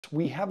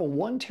We have a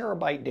 1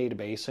 TB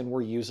database and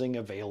we're using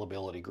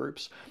availability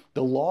groups.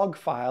 The log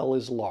file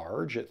is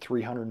large at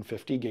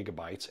 350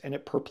 GB and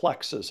it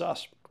perplexes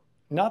us.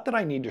 Not that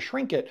I need to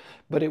shrink it,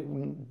 but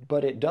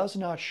it does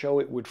not show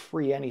it would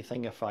free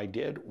anything if I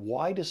did.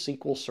 Why does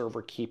SQL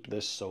Server keep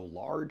this so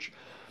large?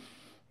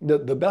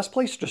 The best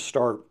place to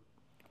start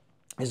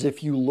is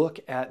if you look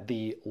at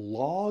the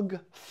log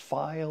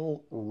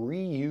file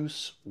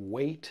reuse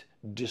weight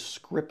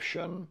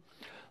description.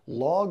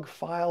 Log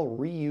file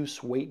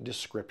reuse weight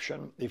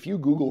description. If you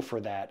Google for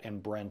that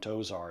and Brent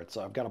Ozar,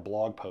 I've got a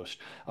blog post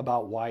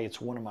about why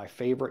it's one of my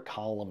favorite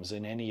columns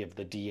in any of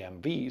the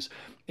DMVs.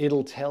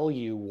 It'll tell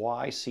you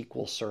why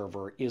SQL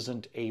Server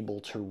isn't able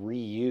to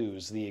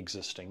reuse the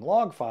existing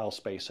log file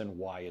space and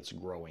why it's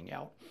growing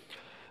out.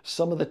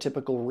 Some of the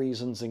typical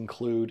reasons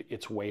include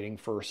it's waiting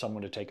for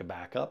someone to take a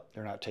backup.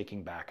 They're not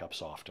taking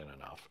backups often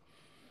enough.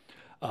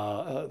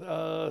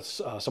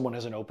 Someone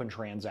has an open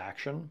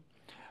transaction.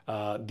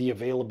 The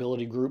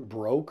availability group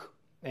broke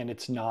and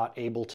it's not able